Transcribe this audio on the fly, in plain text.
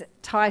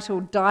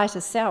titled Die to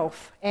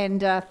Self.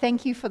 And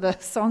thank you for the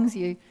songs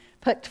you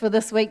picked for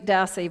this week,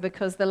 Darcy,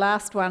 because the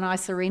last one, I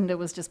Surrender,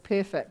 was just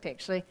perfect,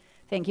 actually.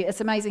 Thank you. It's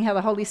amazing how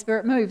the Holy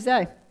Spirit moves,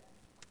 eh?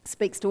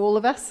 Speaks to all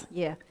of us,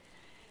 yeah.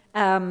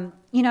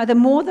 The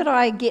more that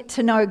I get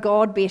to know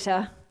God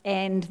better,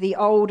 and the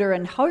older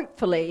and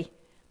hopefully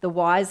the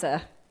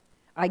wiser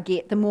I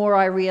get, the more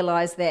I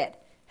realise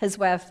that his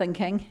way of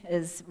thinking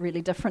is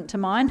really different to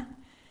mine.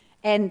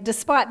 And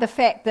despite the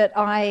fact that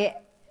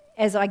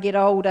as I get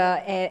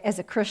older, as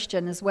a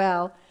Christian as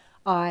well,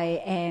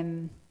 I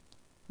am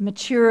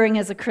maturing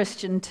as a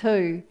Christian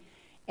too,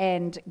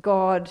 and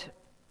God,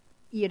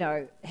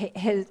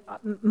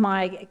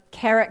 my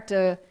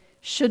character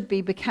should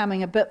be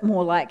becoming a bit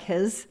more like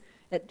his.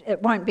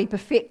 It won't be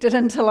perfected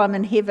until I'm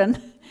in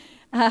heaven,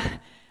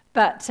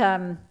 but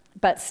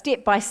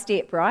step by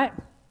step, right?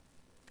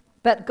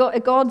 But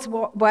God's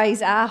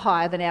ways are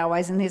higher than our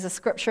ways, and there's a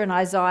scripture in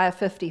Isaiah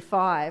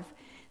 55,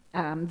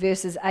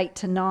 verses 8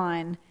 to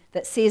 9,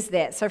 that says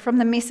that. So from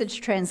the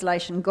Message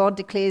translation, God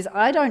declares,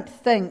 I don't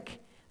think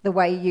the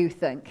way you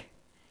think.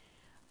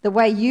 The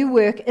way you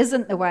work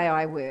isn't the way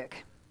I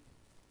work.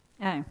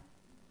 Oh.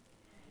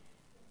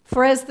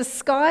 For as the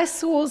sky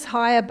soars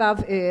high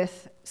above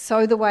earth,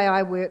 so the way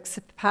I work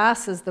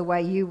surpasses the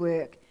way you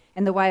work,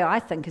 and the way I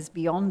think is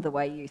beyond the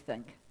way you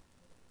think.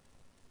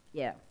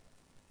 Yeah.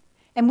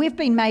 And we've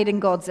been made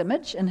in God's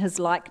image, in his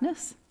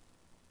likeness.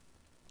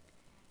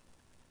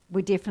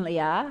 We definitely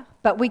are.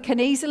 But we can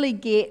easily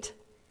get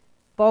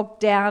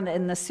bogged down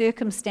in the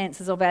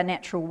circumstances of our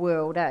natural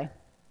world, eh?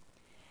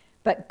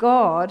 But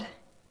God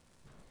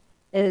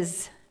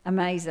is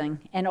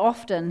amazing. And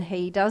often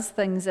he does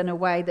things in a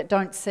way that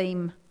don't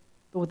seem,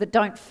 or that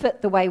don't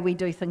fit the way we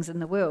do things in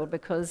the world,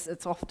 because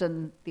it's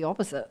often the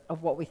opposite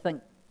of what we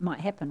think might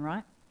happen,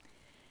 right?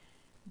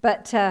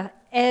 But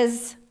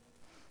as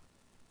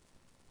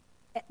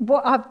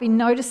what I've been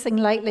noticing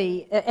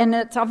lately, and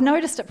I've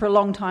noticed it for a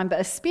long time, but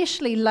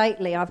especially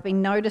lately, I've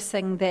been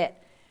noticing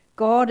that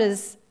God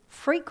is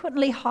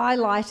frequently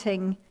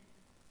highlighting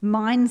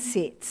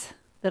mindsets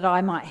that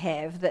I might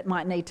have that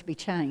might need to be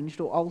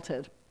changed or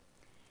altered.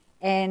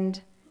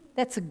 And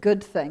that's a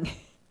good thing.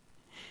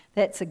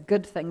 That's a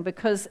good thing,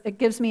 because he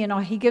gives me an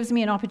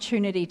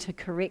opportunity to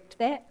correct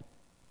that.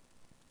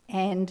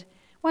 And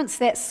once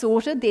that's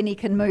sorted, then he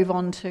can move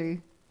on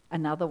to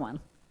another one,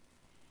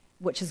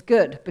 which is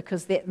good,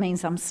 because that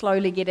means I'm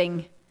slowly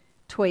getting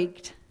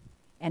tweaked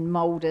and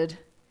moulded,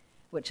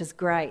 which is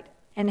great.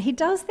 And he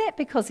does that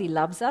because he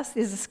loves us.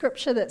 There's a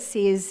scripture that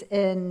says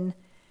in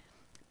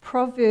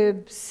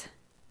Proverbs,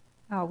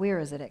 where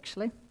is it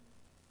actually?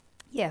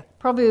 Yeah,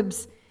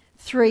 Proverbs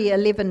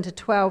 3:11 to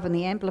 12 in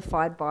the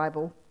Amplified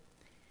Bible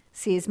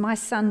says, My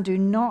son, do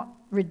not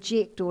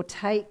reject or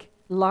take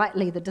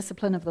lightly the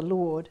discipline of the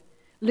Lord.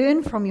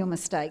 Learn from your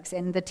mistakes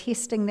and the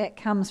testing that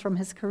comes from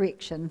his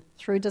correction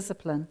through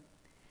discipline.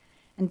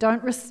 And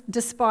don't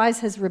despise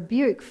his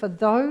rebuke, for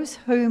those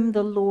whom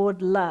the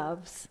Lord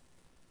loves,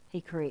 he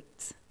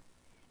corrects,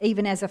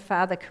 even as a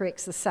father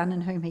corrects the son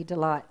in whom he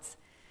delights.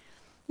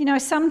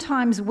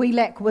 Sometimes we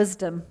lack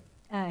wisdom.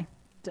 I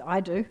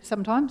do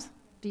sometimes.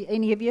 Do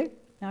any of you?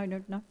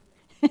 No.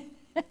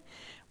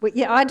 Well,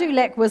 yeah, I do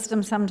lack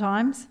wisdom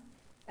sometimes.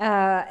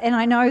 And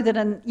I know that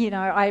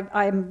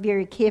I'm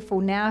very careful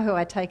now who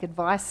I take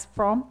advice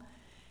from.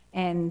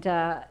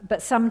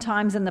 But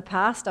sometimes in the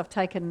past I've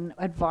taken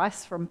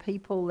advice from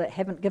people that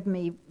haven't given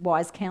me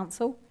wise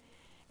counsel.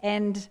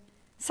 And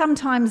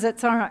sometimes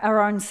it's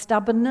our own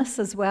stubbornness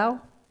as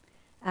well,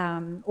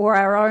 or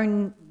our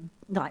own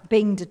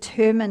being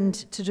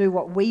determined to do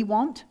what we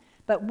want.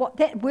 But what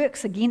that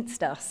works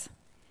against us.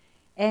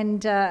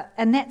 And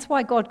that's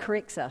why God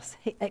corrects us,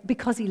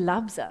 because he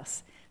loves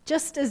us.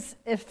 Just as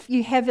if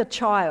you have a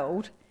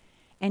child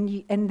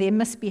and they're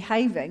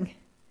misbehaving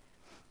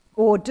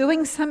or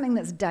doing something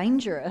that's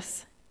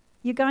dangerous,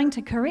 you're going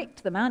to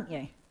correct them, aren't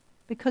you?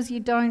 Because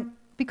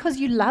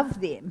you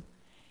love them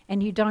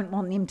and you don't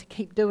want them to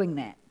keep doing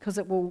that, because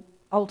it will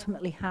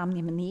ultimately harm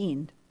them in the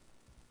end.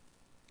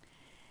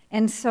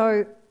 And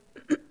so,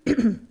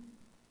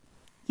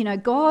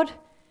 God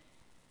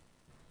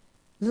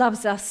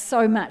loves us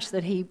so much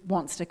that he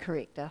wants to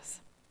correct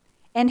us.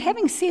 And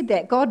having said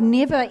that, God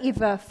never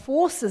ever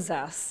forces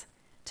us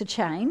to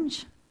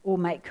change or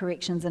make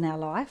corrections in our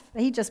life.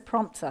 He just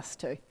prompts us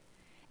to.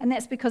 And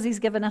that's because he's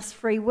given us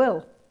free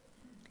will.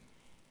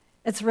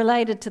 It's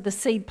related to the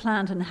seed,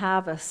 plant and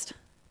harvest.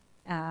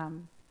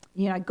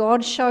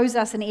 God shows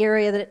us an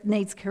area that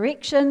needs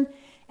correction,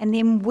 and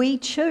then we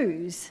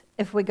choose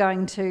if we're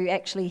going to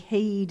actually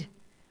heed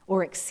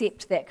or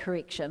accept that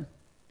correction.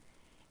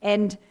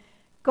 And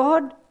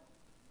God,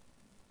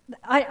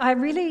 I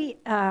really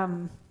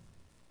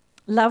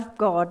love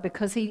God,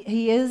 because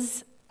he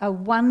is a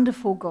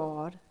wonderful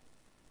God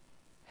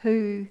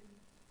who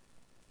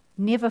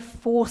never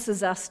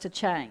forces us to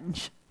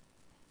change.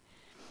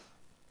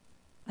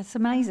 It's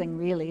amazing,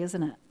 really,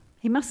 isn't it?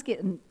 He must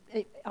get,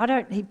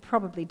 he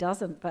probably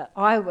doesn't, but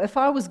if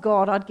I was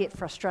God, I'd get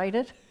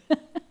frustrated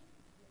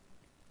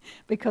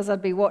because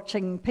I'd be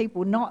watching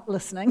people not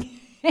listening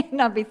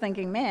And I'd be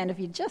thinking, man, if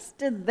you just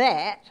did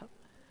that,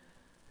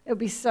 it would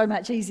be so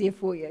much easier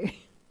for you.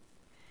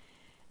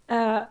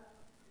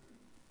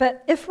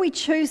 But if we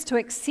choose to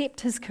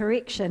accept his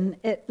correction,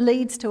 it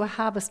leads to a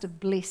harvest of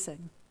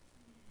blessing.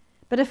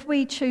 But if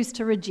we choose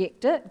to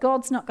reject it,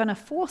 God's not going to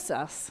force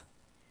us,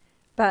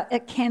 but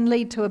it can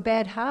lead to a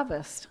bad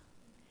harvest.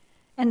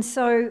 And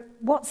so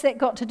what's that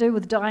got to do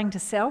with dying to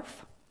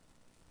self?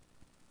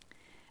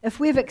 If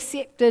we've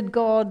accepted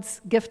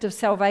God's gift of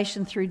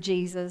salvation through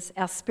Jesus,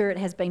 our spirit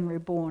has been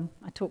reborn.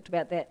 I talked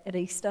about that at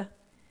Easter.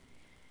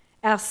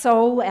 Our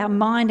soul, our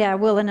mind, our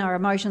will, and our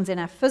emotions and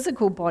our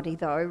physical body,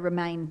 though,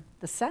 remain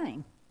the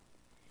same.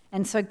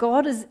 And so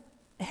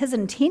his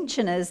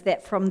intention is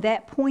that from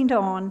that point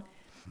on,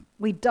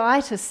 we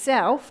die to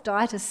self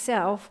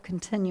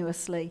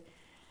continuously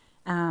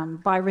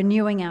by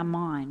renewing our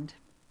mind.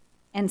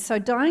 And so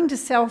dying to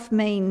self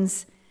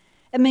means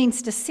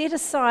to set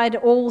aside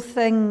all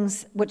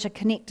things which are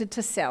connected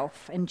to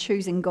self and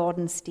choosing God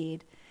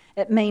instead.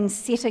 It means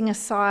setting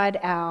aside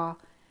our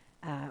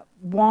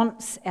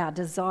wants, our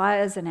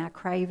desires, and our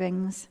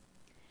cravings.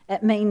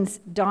 It means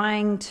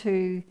dying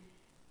to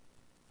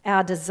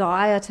our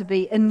desire to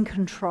be in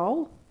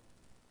control.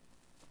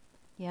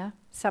 Yeah,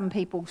 some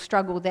people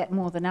struggle with that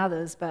more than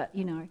others, but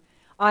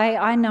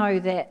I know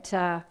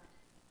that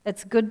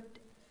it's good.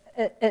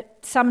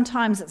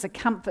 Sometimes it's a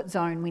comfort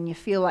zone when you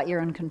feel like you're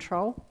in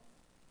control,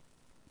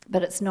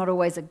 but it's not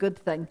always a good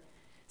thing.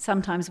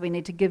 Sometimes we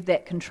need to give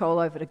that control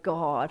over to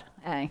God.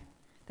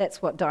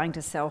 That's what dying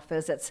to self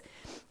is. It's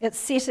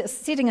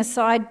setting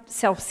aside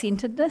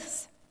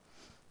self-centeredness.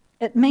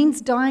 It means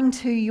dying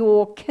to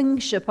your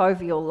kingship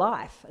over your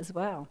life as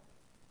well.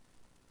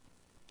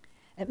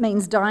 It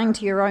means dying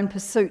to your own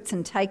pursuits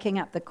and taking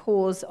up the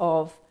cause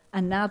of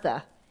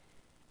another,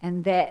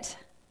 and that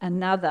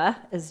another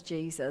is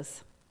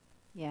Jesus.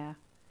 Yeah.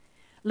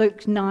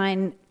 Luke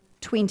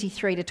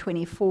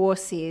 9:23-24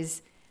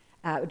 says,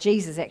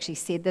 Jesus actually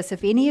said this,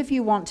 if any of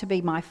you want to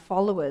be my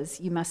followers,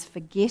 you must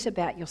forget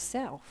about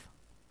yourself.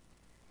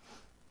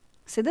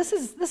 So this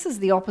is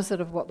the opposite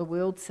of what the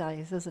world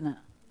says, isn't it?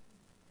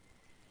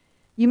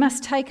 You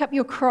must take up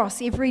your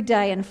cross every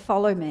day and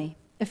follow me.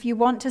 If you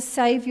want to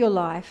save your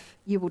life,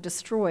 you will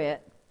destroy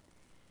it.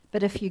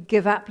 But if you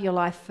give up your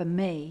life for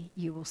me,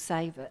 you will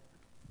save it.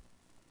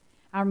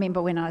 I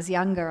remember when I was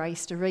younger, I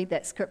used to read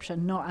that scripture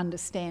and not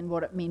understand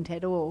what it meant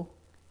at all.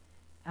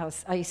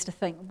 I used to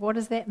think, what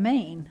does that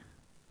mean?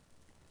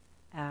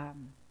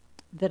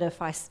 That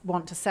if I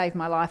want to save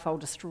my life, I'll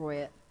destroy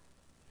it.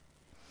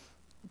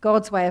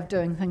 God's way of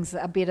doing things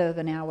are better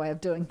than our way of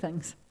doing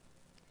things.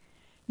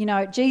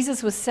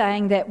 Jesus was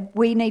saying that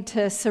we need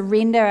to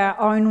surrender our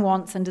own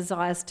wants and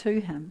desires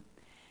to him.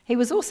 He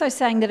was also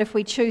saying that if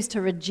we choose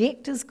to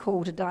reject his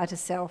call to die to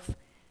self,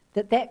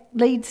 that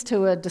leads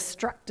to a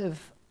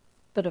destructive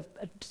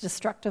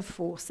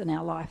force in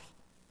our life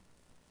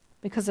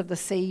because of the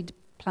seed,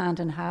 plant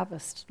and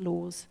harvest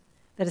laws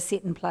that are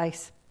set in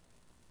place.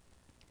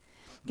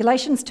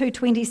 Galatians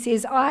 2:20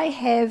 says, I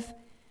have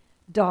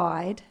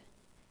died,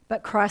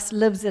 but Christ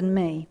lives in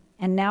me,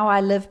 and now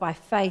I live by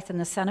faith in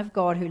the Son of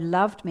God who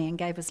loved me and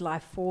gave his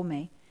life for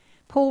me.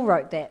 Paul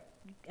wrote that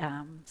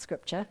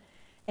scripture,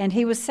 and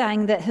he was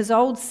saying that his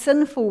old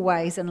sinful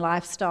ways and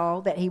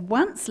lifestyle that he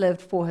once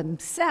lived for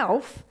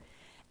himself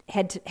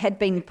had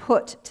been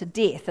put to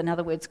death, in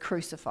other words,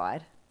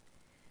 crucified.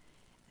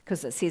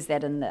 Because it says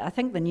that I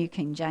think the New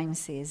King James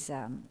says,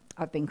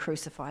 I've been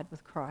crucified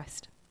with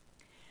Christ.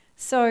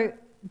 So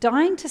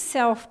dying to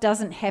self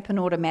doesn't happen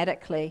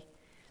automatically.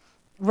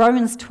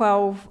 Romans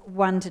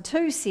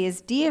 12:1-2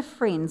 says, Dear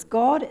friends,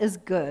 God is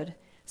good,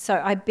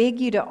 so I beg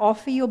you to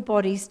offer your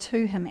bodies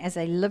to him as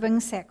a living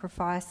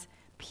sacrifice,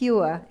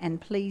 pure and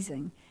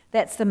pleasing.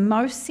 That's the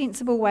most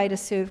sensible way to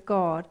serve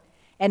God.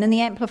 And in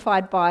the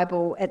Amplified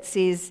Bible, it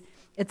says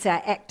it's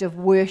our act of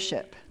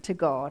worship to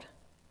God.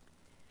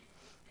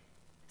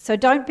 So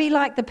don't be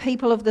like the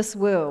people of this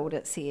world,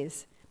 it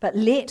says, but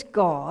let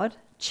God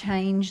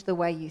change the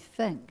way you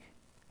think.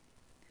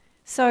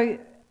 So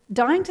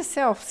dying to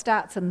self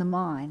starts in the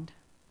mind.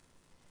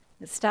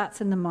 It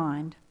starts in the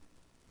mind.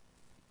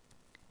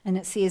 And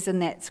it says in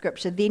that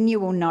scripture, then you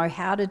will know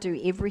how to do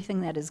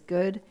everything that is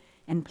good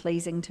and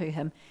pleasing to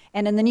him.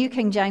 And in the New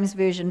King James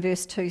Version,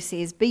 verse 2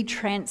 says, be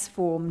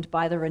transformed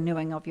by the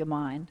renewing of your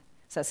mind.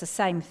 So it's the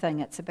same thing.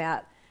 It's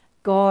about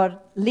God,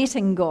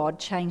 letting God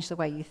change the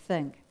way you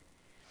think.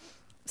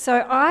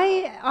 So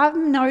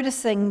I'm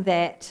noticing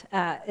that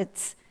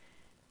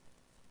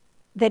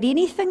that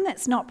anything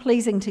that's not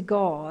pleasing to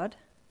God,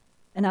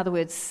 in other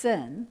words,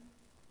 sin,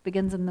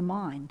 begins in the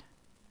mind.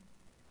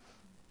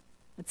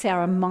 It's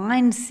our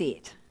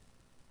mindset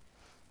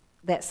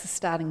that's the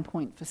starting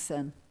point for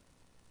sin.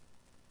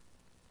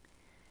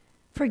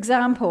 For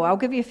example, I'll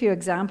give you a few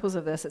examples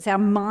of this. It's our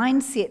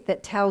mindset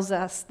that tells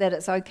us that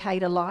it's okay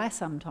to lie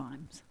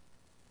sometimes.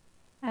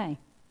 Hey,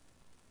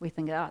 we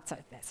think, that's all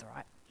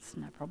right, it's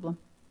no problem.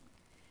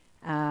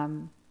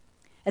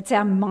 It's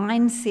our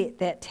mindset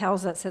that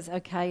tells us it's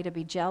okay to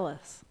be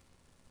jealous.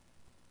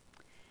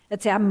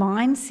 It's our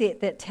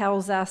mindset that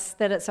tells us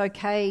that it's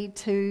okay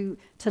to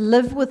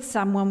live with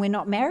someone we're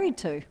not married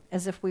to,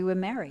 as if we were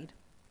married.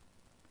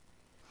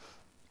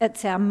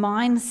 It's our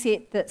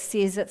mindset that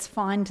says it's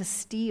fine to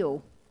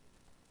steal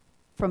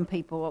from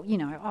people.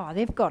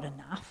 They've got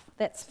enough,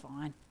 that's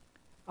fine.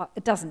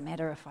 It doesn't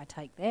matter if I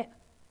take that.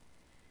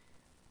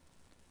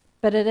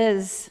 But it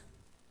is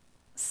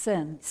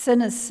sin.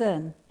 Sin is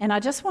sin. And I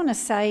just want to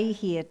say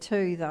here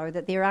too, though,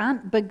 that there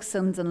aren't big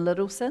sins and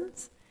little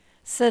sins.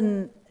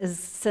 Sin is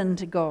sin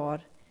to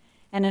God.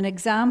 And an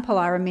example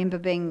I remember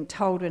being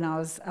told when I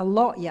was a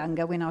lot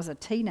younger, when I was a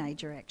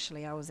teenager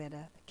actually, I was at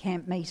a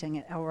camp meeting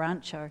at El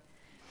Rancho.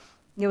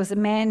 There was a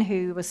man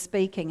who was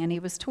speaking and he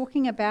was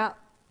talking about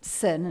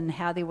sin and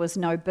how there was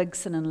no big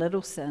sin and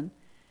little sin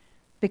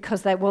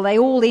because they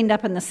all end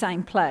up in the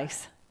same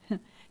place.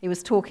 He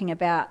was talking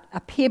about a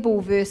pebble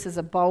versus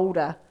a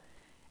boulder,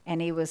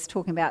 and he was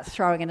talking about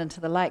throwing it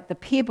into the lake. The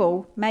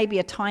pebble, maybe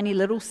a tiny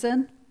little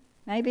sin,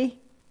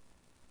 maybe.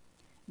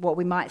 What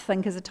we might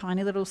think is a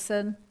tiny little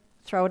sin,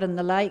 throw it in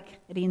the lake,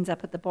 it ends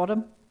up at the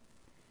bottom.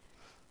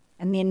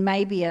 And then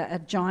maybe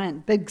a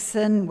giant big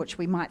sin, which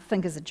we might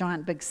think is a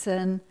giant big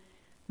sin,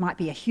 might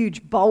be a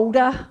huge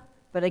boulder,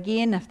 but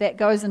again, if that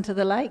goes into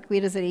the lake,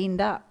 where does it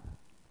end up?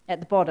 At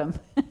the bottom.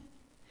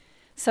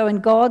 So in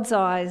God's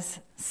eyes,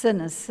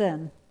 sin is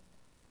sin.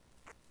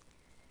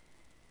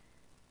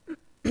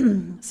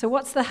 So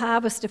what's the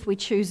harvest if we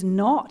choose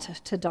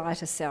not to die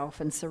to self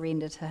and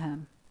surrender to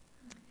Him?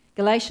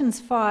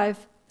 Galatians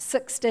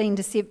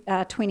 5:16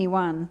 to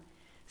 21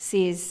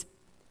 says,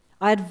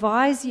 I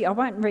advise you, I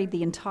won't read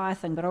the entire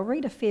thing, but I'll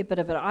read a fair bit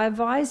of it. I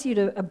advise you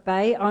to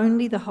obey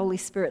only the Holy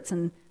Spirit's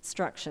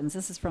instructions.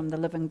 This is from the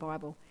Living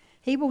Bible.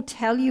 He will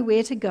tell you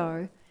where to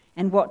go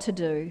and what to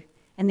do,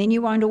 and then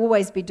you won't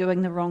always be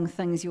doing the wrong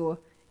things your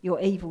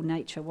evil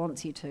nature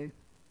wants you to.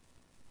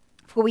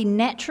 For we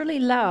naturally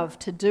love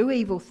to do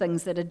evil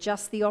things that are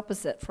just the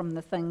opposite from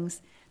the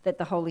things that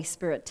the Holy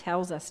Spirit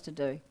tells us to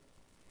do.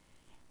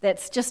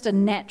 That's just a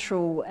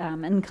natural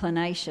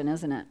inclination,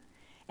 isn't it?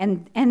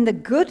 And the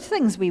good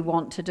things we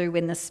want to do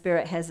when the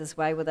Spirit has His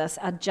way with us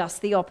are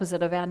just the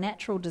opposite of our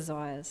natural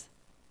desires.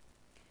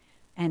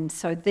 And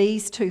so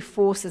these two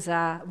forces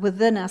are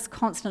within us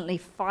constantly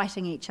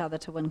fighting each other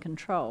to win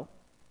control.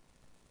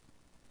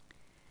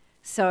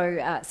 So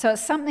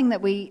it's something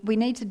that we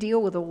need to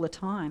deal with all the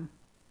time.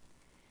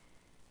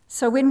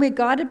 So when we're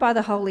guided by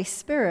the Holy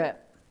Spirit,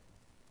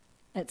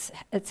 it's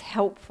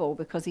helpful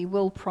because He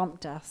will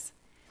prompt us.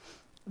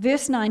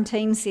 Verse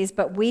 19 says,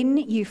 but when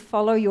you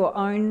follow your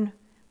own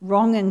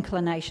wrong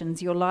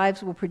inclinations, your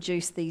lives will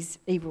produce these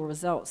evil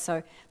results.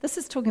 So this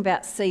is talking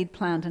about seed,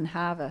 plant, and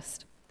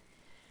harvest.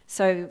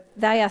 So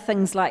they are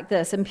things like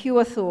this: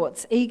 impure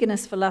thoughts,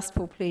 eagerness for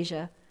lustful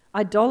pleasure,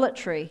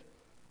 idolatry,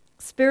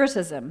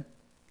 spiritism.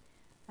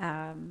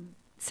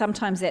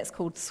 Sometimes that's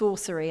called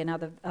sorcery in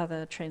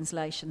other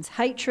translations.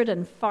 Hatred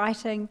and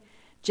fighting,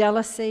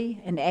 jealousy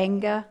and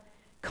anger,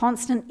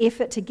 constant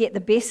effort to get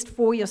the best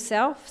for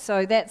yourself.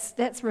 So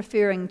that's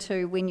referring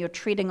to when you're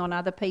treading on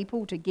other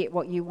people to get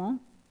what you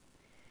want.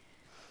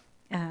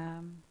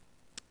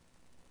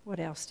 What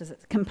else does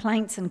it?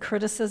 Complaints and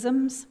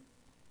criticisms.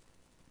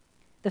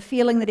 The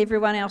feeling that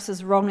everyone else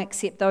is wrong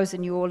except those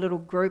in your little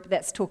group.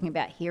 That's talking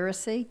about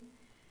heresy,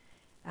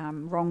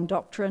 wrong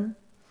doctrine.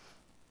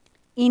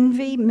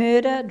 Envy,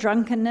 murder,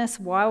 drunkenness,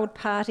 wild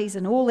parties,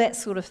 and all that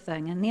sort of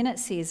thing. And then it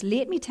says,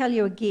 let me tell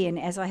you again,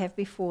 as I have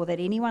before, that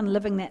anyone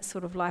living that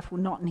sort of life will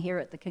not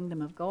inherit the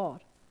kingdom of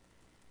God.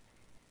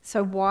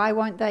 So why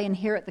won't they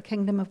inherit the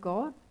kingdom of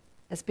God?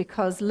 It's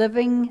because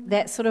living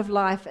that sort of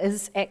life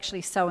is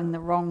actually sowing the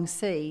wrong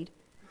seed,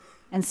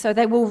 and so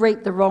they will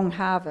reap the wrong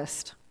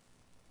harvest.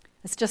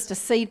 It's just a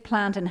seed,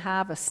 plant, and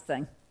harvest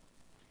thing.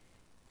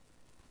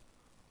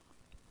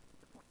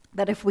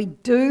 But if we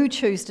do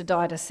choose to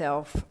die to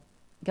self,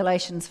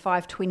 Galatians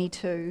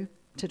 5:22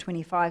 to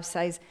 25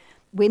 says,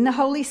 when the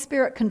Holy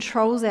Spirit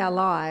controls our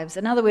lives,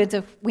 in other words,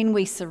 when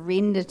we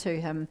surrender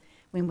to Him,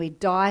 when we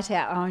die to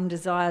our own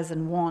desires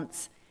and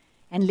wants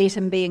and let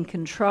Him be in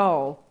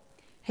control,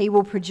 He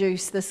will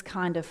produce this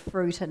kind of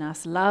fruit in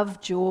us: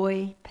 love,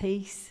 joy,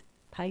 peace,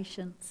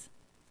 patience.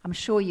 I'm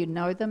sure you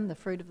know them, the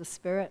fruit of the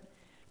Spirit.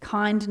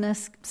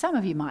 Kindness. Some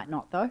of you might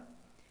not, though.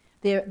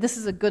 This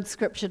is a good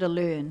scripture to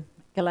learn,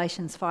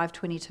 Galatians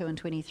 5:22 and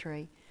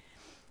 23.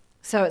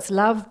 So it's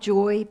love,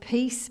 joy,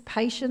 peace,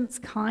 patience,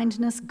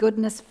 kindness,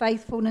 goodness,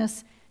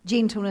 faithfulness,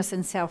 gentleness,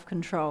 and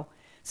self-control.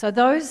 So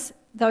those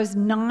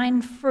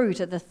 9 fruit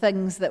are the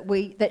things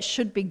that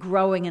should be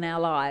growing in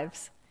our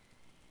lives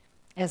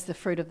as the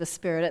fruit of the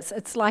Spirit.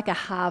 It's like a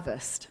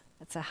harvest.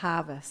 It's a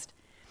harvest.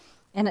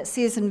 And it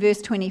says in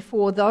verse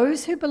 24,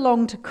 those who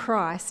belong to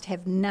Christ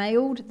have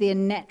nailed their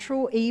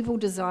natural evil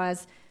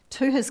desires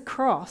to His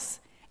cross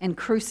and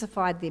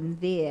crucified them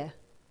there.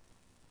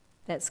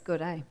 That's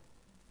good, eh?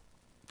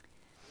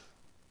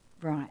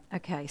 Right,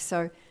 okay,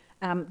 so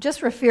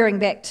just referring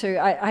back to,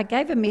 I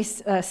gave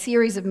a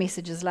series of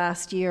messages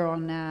last year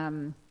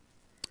on,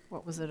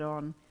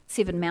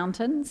 7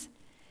 Mountains,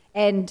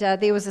 And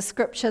there was a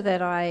scripture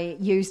that I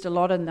used a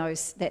lot in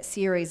that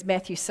series,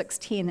 Matthew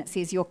 6:10, that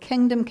says, "Your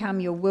kingdom come,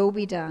 your will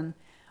be done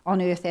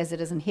on earth as it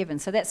is in heaven."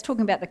 So that's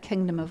talking about the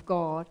kingdom of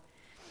God.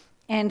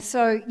 And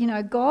so,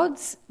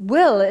 God's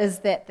will is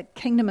that the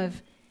kingdom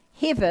of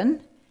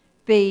heaven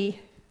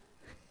be...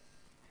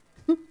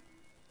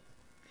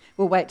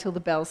 We'll wait till the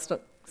bells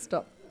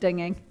stop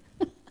dinging.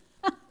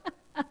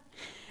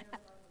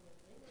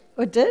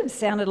 It did.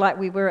 Sounded like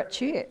we were at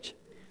church,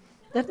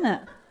 didn't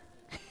it?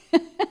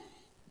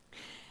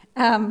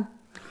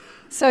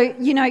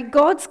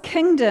 God's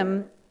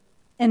kingdom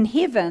in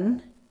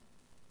heaven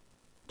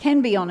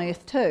can be on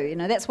earth too.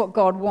 That's what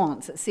God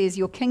wants. It says,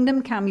 "Your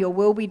kingdom come, your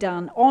will be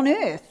done on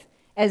earth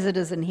as it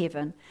is in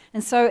heaven."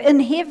 And so in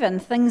heaven,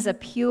 things are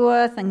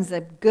pure, things are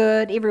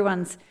good,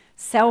 everyone's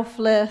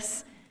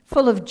selfless,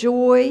 full of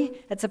joy.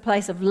 It's a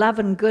place of love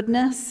and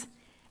goodness.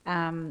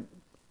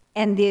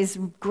 And there's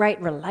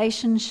great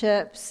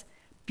relationships,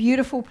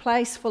 beautiful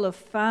place full of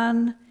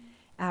fun.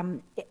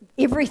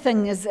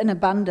 Everything is in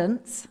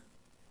abundance,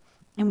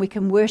 and we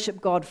can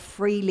worship God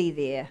freely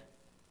there.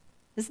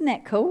 Isn't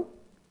that cool?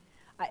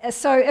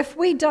 So if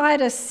we die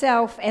to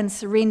self and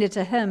surrender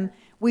to Him,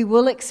 we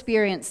will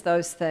experience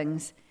those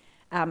things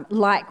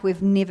like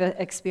we've never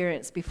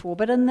experienced before,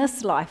 but in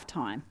this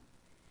lifetime.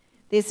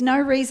 There's no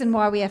reason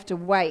why we have to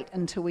wait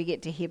until we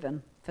get to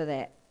heaven for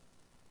that.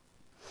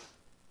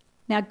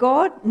 Now,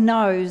 God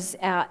knows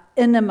our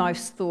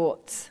innermost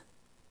thoughts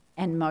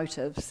and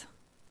motives.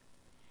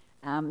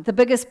 The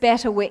biggest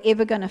battle we're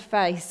ever going to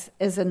face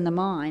is in the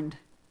mind.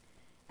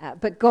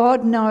 But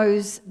God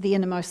knows the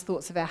innermost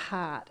thoughts of our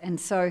heart, and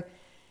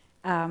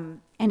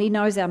He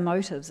knows our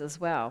motives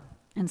as well.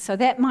 And so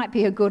that might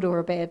be a good or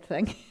a bad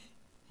thing.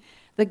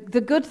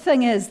 The good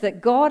thing is that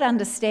God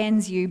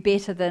understands you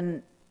better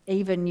than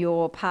even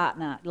your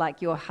partner,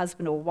 like your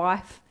husband or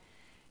wife.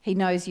 He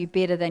knows you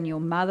better than your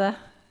mother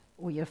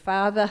or your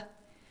father.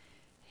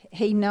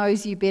 He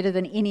knows you better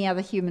than any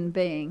other human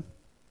being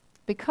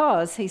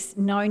because He's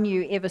known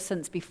you ever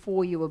since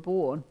before you were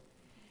born.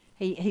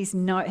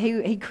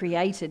 He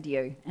created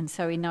you, and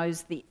so He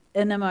knows the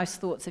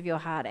innermost thoughts of your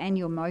heart and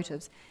your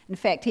motives. In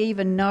fact, He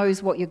even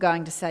knows what you're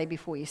going to say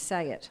before you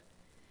say it,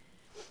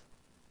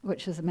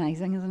 which is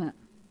amazing, isn't it?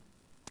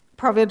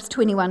 Proverbs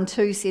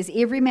 21:2 says,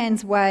 "Every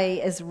man's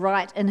way is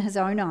right in his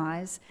own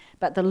eyes,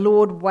 but the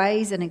Lord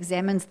weighs and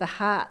examines the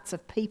hearts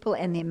of people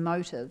and their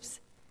motives."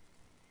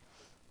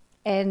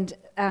 And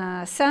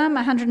Psalm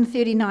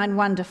 139,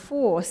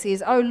 1-4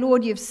 says, "O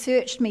Lord, you've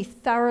searched me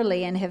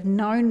thoroughly and have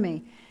known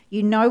me.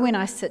 You know when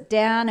I sit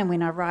down and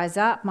when I rise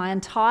up, my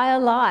entire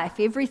life,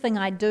 everything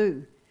I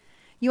do.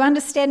 You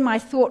understand my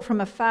thought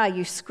from afar.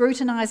 You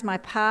scrutinize my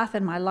path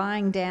and my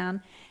lying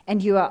down,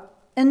 and you are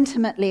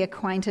intimately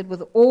acquainted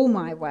with all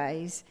my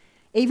ways.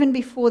 Even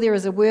before there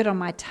is a word on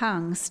my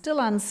tongue, still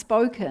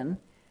unspoken,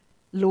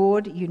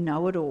 Lord, you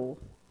know it all."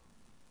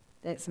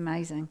 That's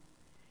amazing.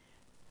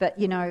 But,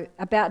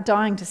 about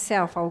dying to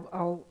self,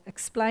 I'll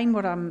explain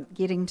what I'm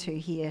getting to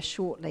here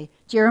shortly.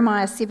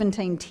 Jeremiah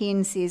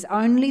 17:10 says,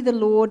 "Only the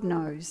Lord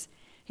knows.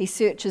 He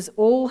searches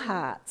all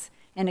hearts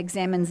and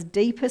examines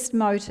deepest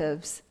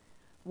motives."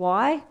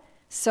 Why?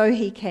 "So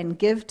He can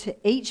give to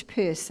each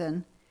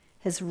person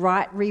his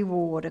right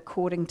reward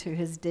according to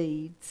his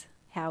deeds,"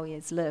 how he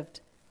has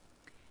lived.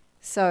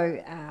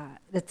 So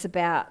it's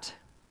about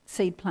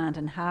seed, plant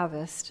and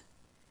harvest.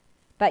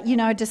 But,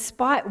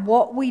 despite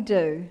what we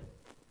do,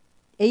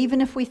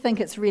 even if we think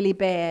it's really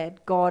bad,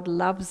 God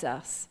loves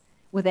us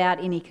without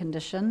any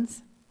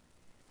conditions.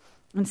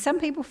 And some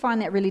people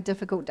find that really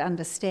difficult to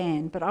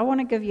understand, but I want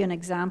to give you an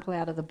example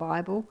out of the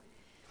Bible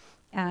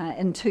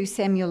in 2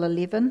 Samuel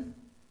 11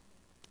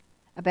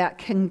 about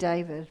King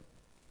David.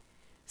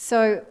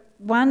 So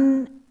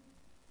one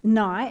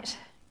night,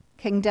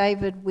 King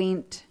David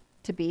went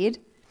to bed,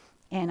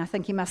 and I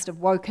think he must have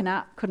woken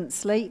up, couldn't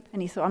sleep,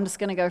 and he thought, "I'm just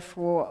going to go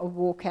for a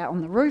walk out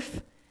on the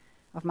roof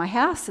of my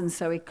house." And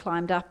so he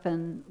climbed up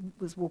and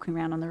was walking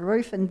around on the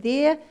roof, and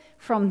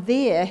from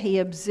there he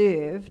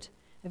observed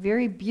a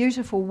very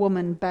beautiful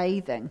woman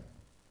bathing.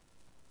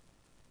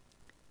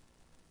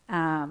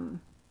 And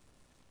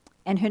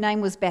her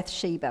name was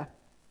Bathsheba,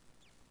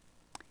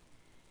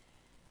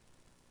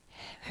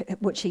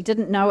 which he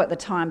didn't know at the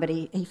time, but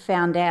he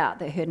found out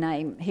that her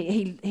name,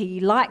 he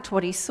liked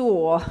what he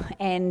saw,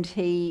 and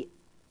he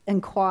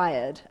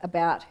inquired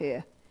about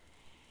her.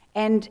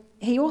 And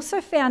he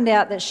also found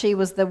out that she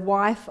was the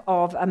wife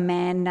of a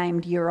man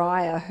named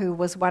Uriah, who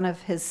was one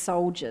of his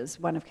soldiers,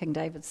 one of King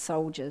David's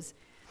soldiers.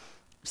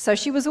 So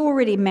she was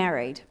already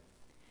married.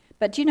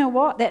 But do you know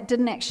what? That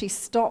didn't actually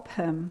stop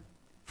him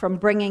from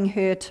bringing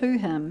her to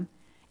him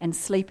and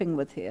sleeping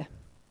with her.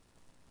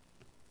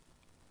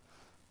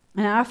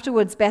 And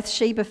afterwards,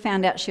 Bathsheba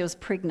found out she was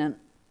pregnant.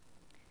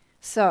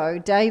 So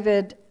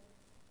David,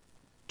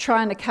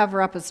 trying to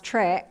cover up his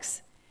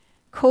tracks,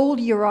 called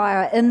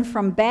Uriah in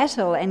from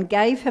battle and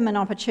gave him an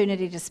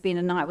opportunity to spend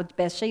a night with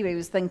Bathsheba. He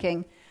was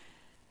thinking,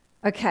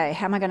 okay,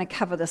 how am I going to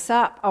cover this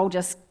up? I'll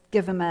just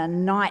give him a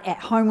night at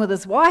home with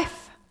his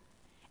wife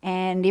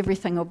and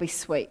everything will be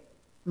sweet.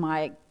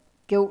 My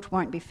guilt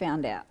won't be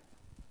found out.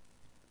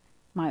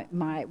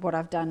 What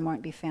I've done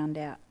won't be found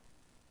out.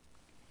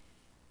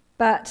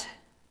 But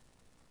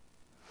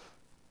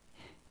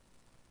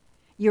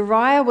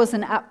Uriah was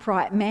an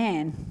upright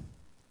man,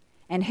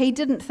 and he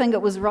didn't think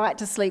it was right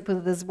to sleep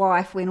with his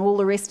wife when all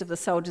the rest of the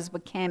soldiers were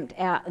camped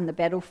out in the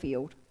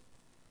battlefield.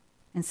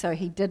 And so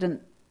he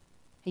didn't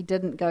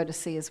go to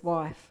see his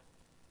wife.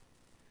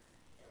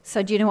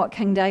 So do you know what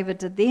King David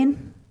did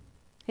then?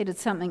 He did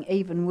something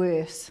even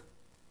worse.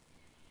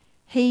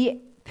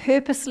 He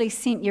purposely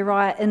sent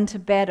Uriah into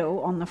battle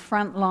on the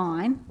front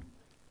line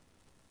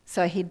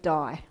so he'd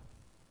die.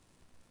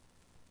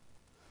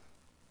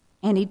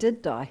 And he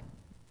did die.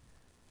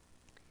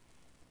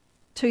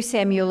 2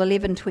 Samuel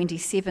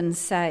 11:27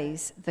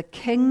 says, the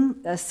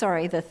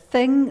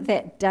thing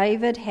that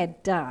David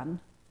had done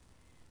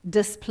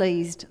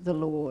displeased the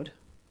Lord.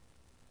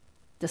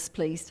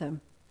 Displeased him.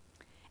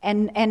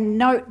 And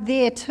note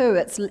there too,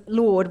 it's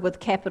Lord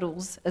with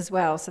capitals as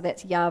well. So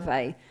that's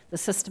Yahweh, the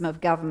system of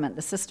government,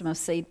 the system of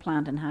seed,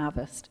 plant and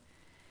harvest.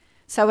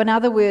 So in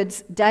other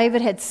words,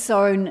 David had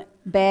sown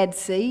bad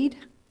seed,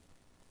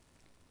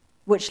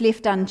 which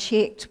left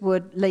unchecked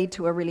would lead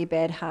to a really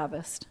bad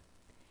harvest.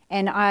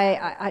 And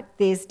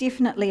there's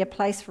definitely a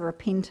place for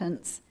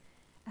repentance.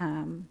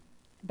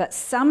 But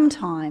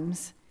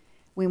sometimes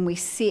when we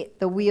set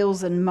the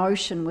wheels in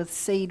motion with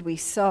seed we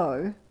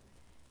sow,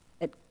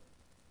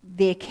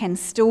 there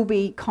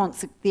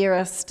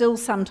are still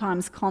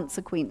sometimes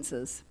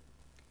consequences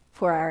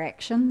for our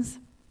actions.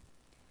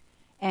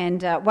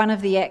 And one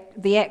of the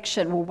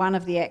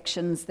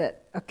actions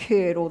that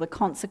occurred, or the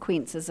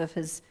consequences of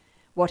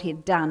what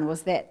he'd done,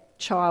 was that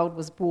child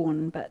was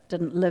born but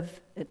didn't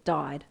live; it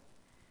died.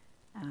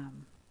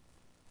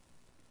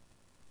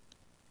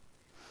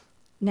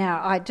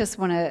 Now, I just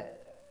want to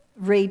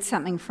read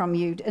something from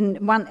you.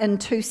 In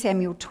 2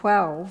 Samuel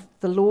 12,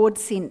 the Lord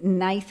sent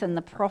Nathan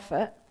the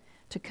prophet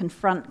to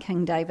confront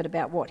King David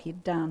about what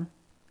he'd done.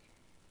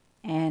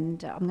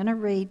 And I'm going to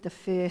read the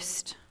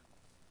first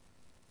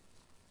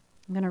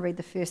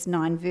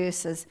 9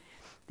 verses.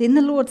 Then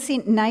the Lord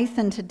sent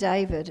Nathan to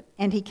David,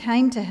 and he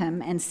came to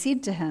him and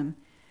said to him,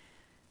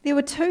 there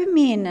were 2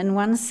 men in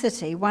one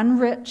city, one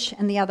rich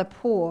and the other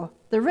poor.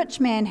 The rich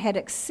man had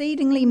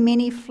exceedingly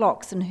many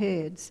flocks and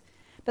herds,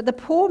 but the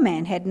poor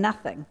man had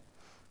nothing,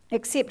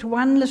 except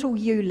one little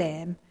ewe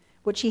lamb,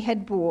 which he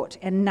had bought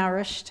and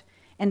nourished,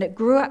 and it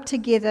grew up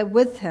together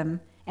with him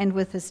and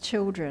with his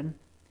children.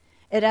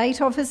 It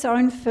ate of his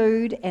own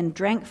food and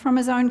drank from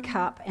his own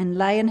cup and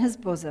lay in his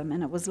bosom,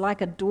 and it was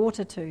like a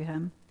daughter to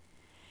him.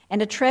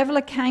 And a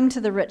traveller came to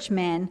the rich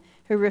man,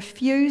 who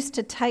refused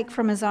to take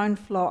from his own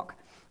flock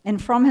and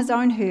from his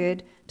own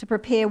herd to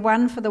prepare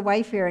one for the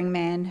wayfaring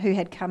man who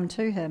had come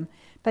to him.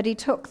 But he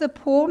took the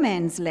poor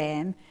man's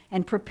lamb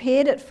and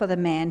prepared it for the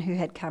man who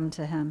had come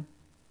to him.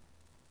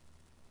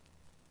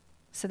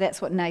 So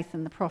that's what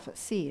Nathan the prophet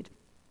said.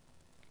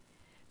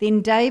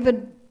 Then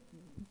David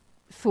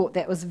thought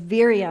that was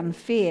very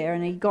unfair,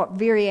 and he got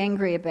very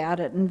angry about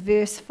it. In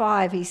verse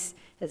 5,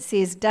 it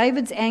says,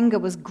 David's anger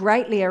was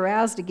greatly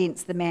aroused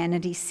against the man,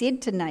 and he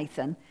said to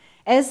Nathan,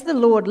 as the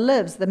Lord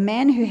lives, the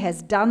man who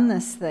has done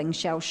this thing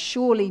shall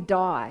surely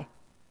die,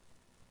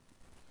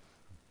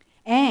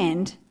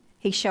 and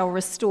he shall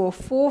restore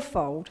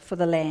fourfold for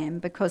the lamb,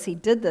 because he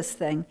did this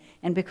thing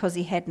and because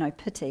he had no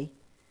pity.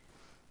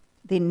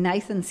 Then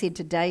Nathan said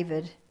to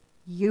David,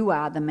 you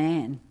are the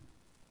man.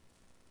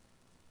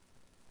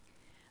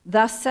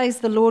 Thus says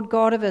the Lord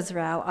God of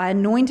Israel, I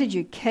anointed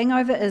you king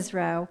over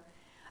Israel,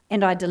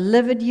 and I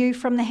delivered you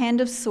from the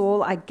hand of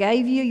Saul. I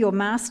gave you your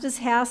master's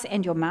house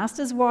and your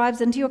master's wives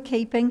into your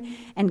keeping,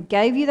 and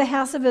gave you the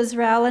house of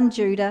Israel and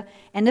Judah.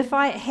 And if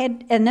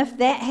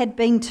that had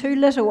been too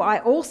little, I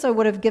also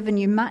would have given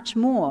you much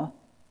more.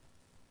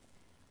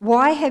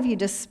 Why have you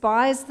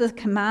despised the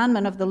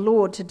commandment of the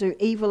Lord to do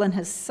evil in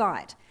his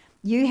sight?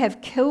 You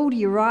have killed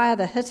Uriah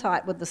the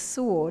Hittite with the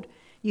sword.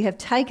 You have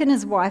taken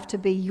his wife to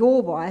be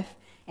your wife,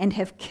 and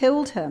have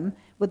killed him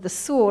with the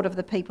sword of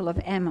the people of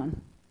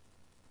Ammon.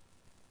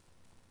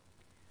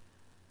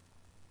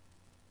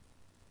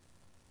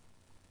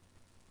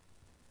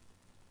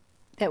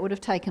 That would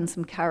have taken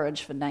some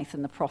courage for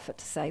Nathan the prophet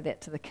to say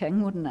that to the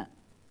king, wouldn't it?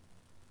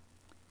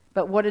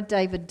 But what did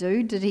David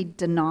do? Did he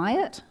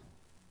deny it?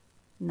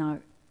 No.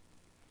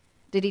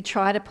 Did he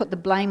try to put the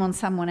blame on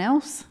someone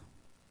else?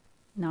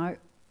 No.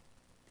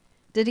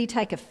 Did he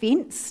take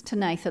offence to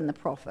Nathan the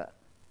prophet?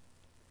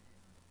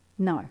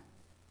 No.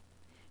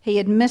 He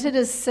admitted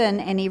his sin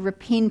and he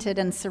repented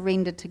and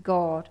surrendered to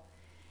God.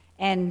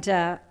 And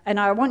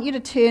I want you to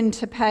turn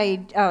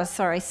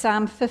to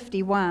Psalm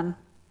 51,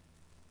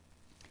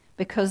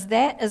 because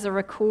that is a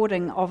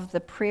recording of the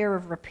prayer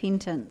of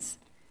repentance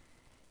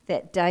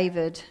that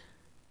David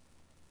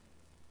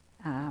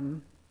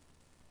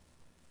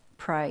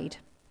prayed.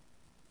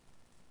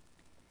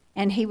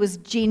 And he was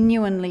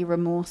genuinely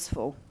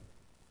remorseful.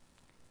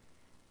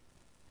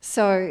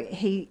 So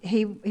he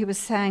was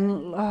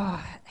saying,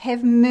 oh,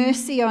 have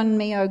mercy on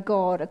me, O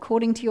God,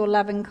 according to your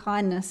loving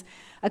kindness,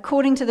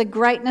 according to the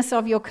greatness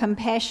of your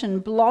compassion,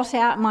 blot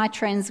out my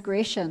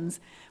transgressions.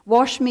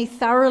 Wash me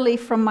thoroughly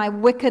from my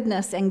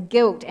wickedness and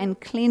guilt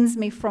and cleanse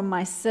me from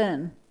my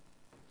sin.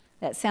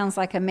 That sounds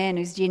like a man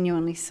who's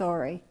genuinely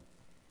sorry.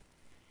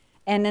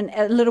 And then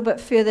a little bit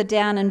further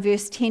down in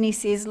verse 10 he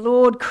says,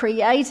 Lord,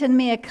 create in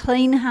me a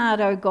clean heart,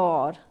 O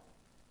God.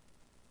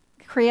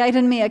 Create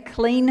in me a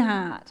clean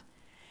heart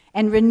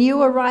and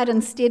renew a right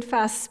and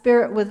steadfast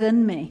spirit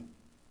within me.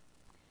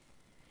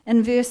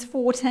 In verse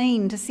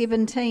 14 to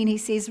 17 he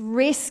says,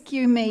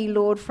 rescue me,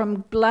 Lord,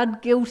 from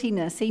blood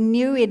guiltiness. He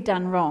knew he'd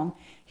done wrong.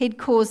 He'd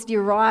caused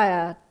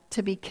Uriah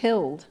to be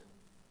killed.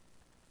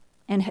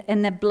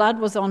 And the blood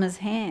was on his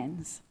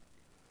hands.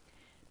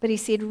 But he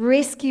said,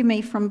 rescue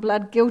me from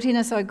blood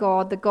guiltiness, O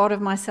God, the God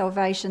of my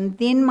salvation.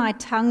 Then my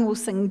tongue will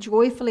sing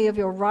joyfully of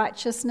your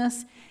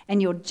righteousness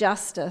and your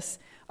justice.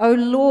 O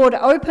Lord,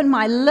 open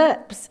my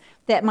lips,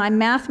 that my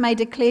mouth may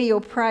declare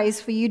your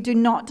praise, for you do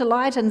not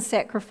delight in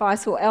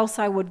sacrifice, or else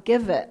I would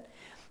give it.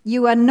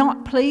 You are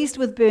not pleased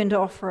with burnt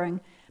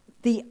offering.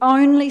 The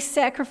only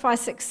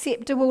sacrifice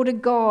acceptable to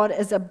God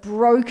is a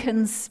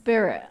broken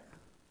spirit.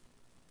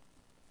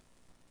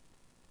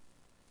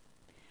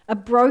 A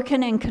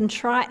broken and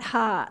contrite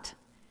heart,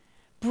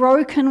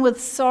 broken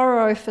with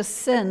sorrow for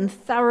sin,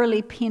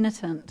 thoroughly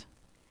penitent.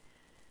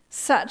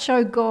 Such,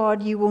 O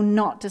God, you will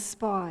not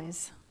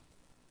despise.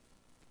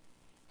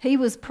 He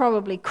was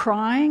probably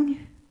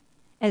crying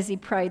as he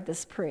prayed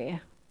this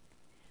prayer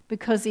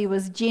because he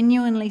was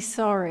genuinely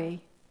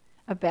sorry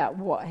about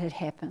what had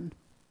happened.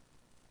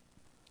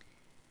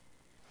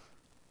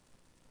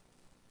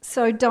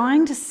 So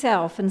dying to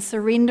self and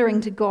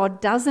surrendering to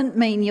God doesn't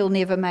mean you'll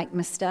never make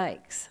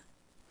mistakes.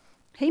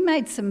 He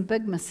made some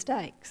big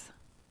mistakes.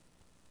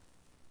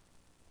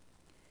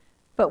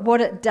 But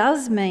what it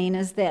does mean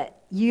is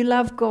that you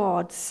love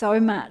God so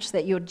much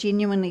that you're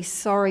genuinely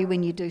sorry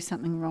when you do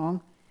something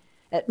wrong.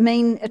 It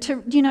means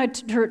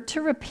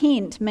to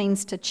repent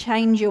means to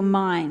change your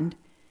mind,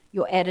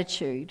 your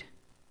attitude,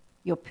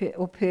 your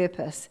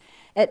purpose.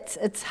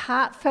 It's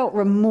heartfelt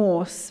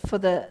remorse for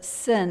the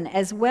sin,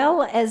 as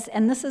well as,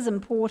 and this is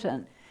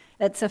important,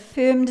 it's a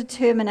firm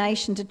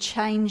determination to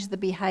change the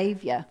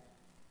behaviour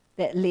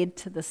that led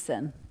to the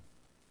sin.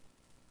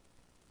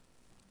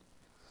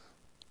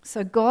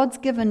 So God's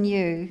given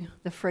you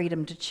the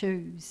freedom to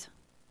choose.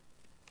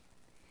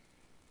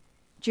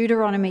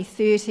 Deuteronomy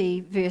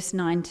 30 verse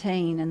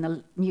 19 in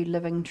the New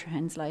Living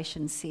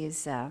Translation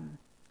says,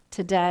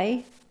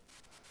 today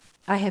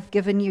I have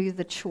given you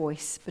the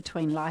choice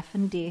between life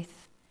and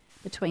death,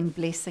 between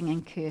blessing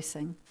and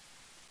cursing,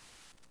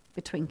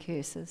 between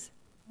curses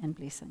and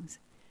blessings.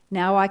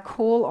 Now I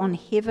call on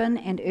heaven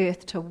and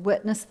earth to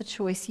witness the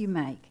choice you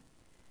make.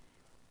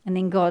 And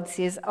then God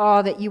says,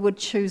 that you would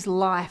choose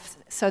life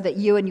so that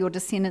you and your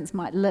descendants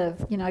might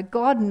live. You know,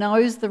 God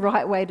knows the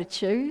right way to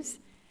choose,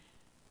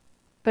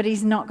 but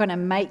he's not going to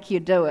make you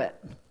do it.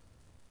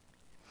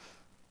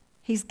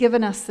 He's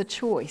given us the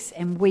choice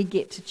and we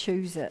get to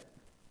choose it.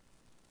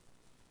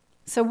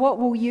 So what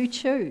will you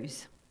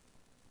choose?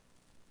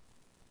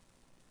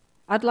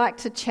 I'd like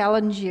to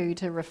challenge you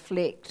to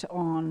reflect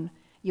on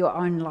your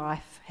own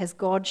life. Has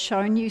God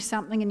shown you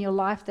something in your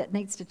life that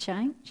needs to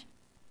change?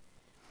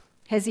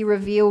 Has he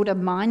revealed a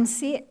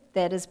mindset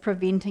that is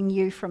preventing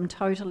you from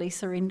totally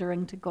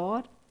surrendering to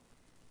God?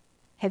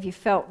 Have you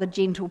felt the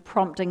gentle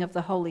prompting of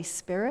the Holy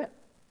Spirit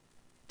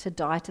to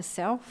die to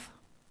self?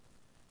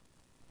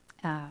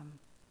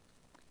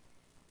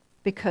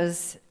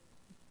 Because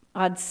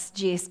I'd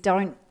suggest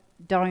don't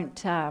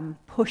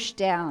push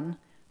down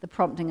the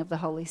prompting of the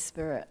Holy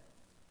Spirit.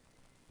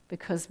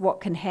 Because what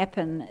can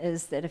happen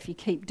is that if you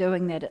keep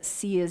doing that, it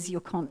sears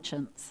your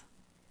conscience.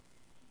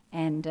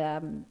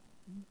 And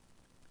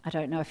I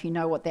don't know if you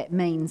know what that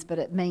means, but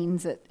it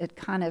means it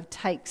kind of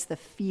takes the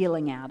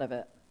feeling out of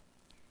it.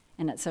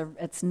 And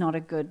it's not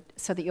a good,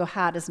 so that your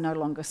heart is no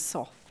longer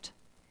soft.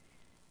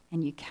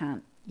 And you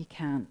can't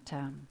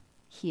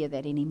hear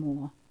that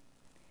anymore.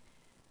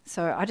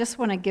 So I just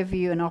want to give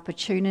you an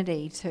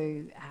opportunity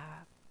to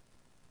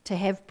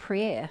have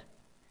prayer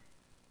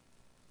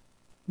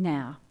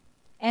now.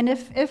 And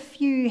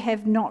if you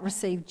have not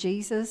received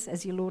Jesus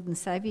as your Lord and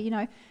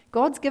Saviour,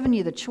 God's given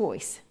you the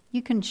choice.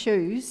 You can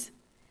choose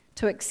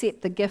to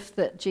accept the gift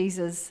that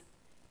Jesus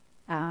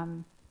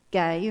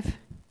gave,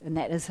 and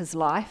that is his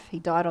life. He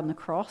died on the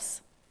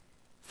cross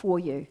for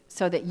you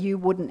so that you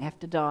wouldn't have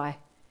to die.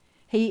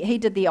 He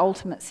did the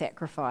ultimate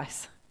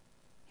sacrifice.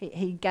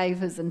 He gave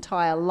his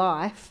entire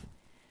life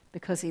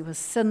because he was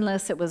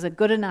sinless. It was a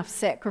good enough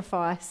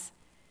sacrifice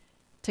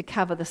to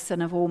cover the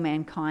sin of all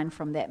mankind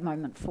from that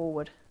moment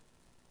forward.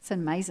 It's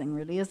amazing,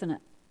 really, isn't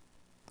it?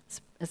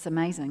 It's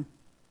amazing.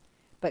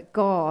 But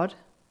God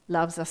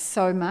loves us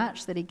so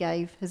much that he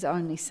gave his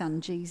only son,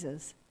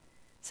 Jesus,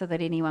 so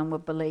that anyone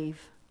would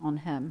believe on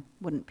him,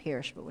 wouldn't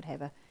perish, but would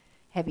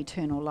have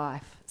eternal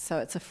life. So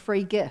it's a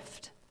free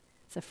gift.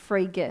 It's a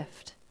free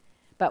gift.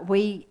 But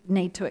we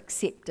need to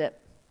accept it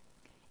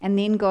And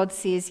then God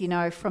says,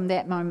 from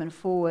that moment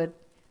forward,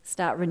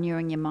 start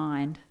renewing your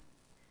mind,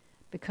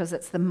 because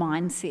it's the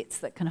mindsets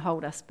that can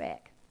hold us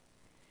back.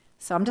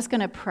 So I'm just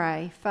going to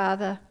pray.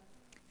 Father,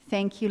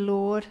 thank you,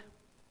 Lord.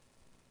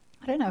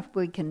 I don't know if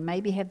we can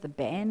maybe have the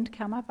band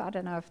come up. I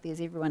don't know if there's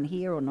everyone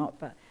here or not,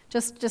 but I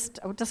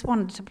just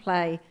wanted to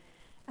play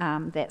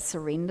that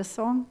surrender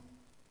song.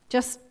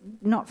 Just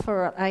not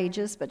for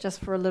ages, but just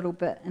for a little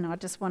bit. And I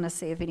just want to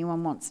see if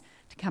anyone wants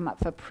to come up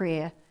for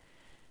prayer.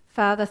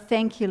 Father,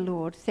 thank you,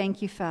 Lord.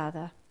 Thank you,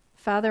 Father.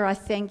 Father, I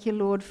thank you,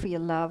 Lord, for your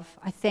love.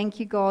 I thank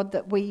you, God,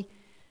 that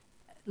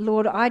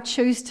Lord, I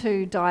choose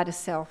to die to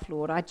self,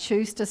 Lord. I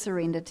choose to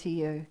surrender to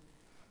you.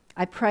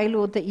 I pray,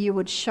 Lord, that you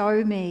would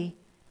show me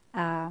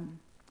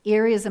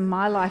areas in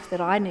my life that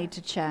I need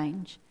to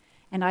change.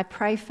 And I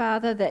pray,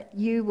 Father, that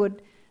you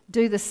would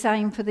do the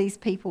same for these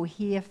people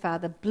here,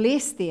 Father.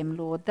 Bless them,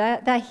 Lord.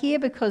 They're here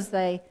because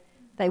they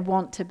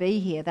want to be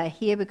here. They're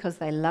here because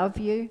they love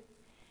you.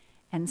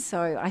 And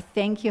so I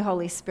thank you,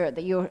 Holy Spirit,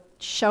 that you're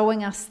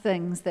showing us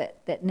things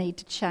that need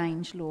to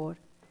change, Lord.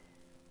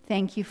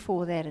 Thank you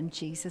for that in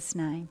Jesus'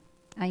 name.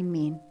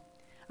 Amen.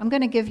 I'm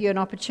going to give you an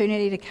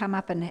opportunity to come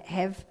up and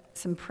have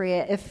some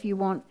prayer if you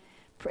want.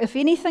 If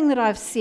anything that I've said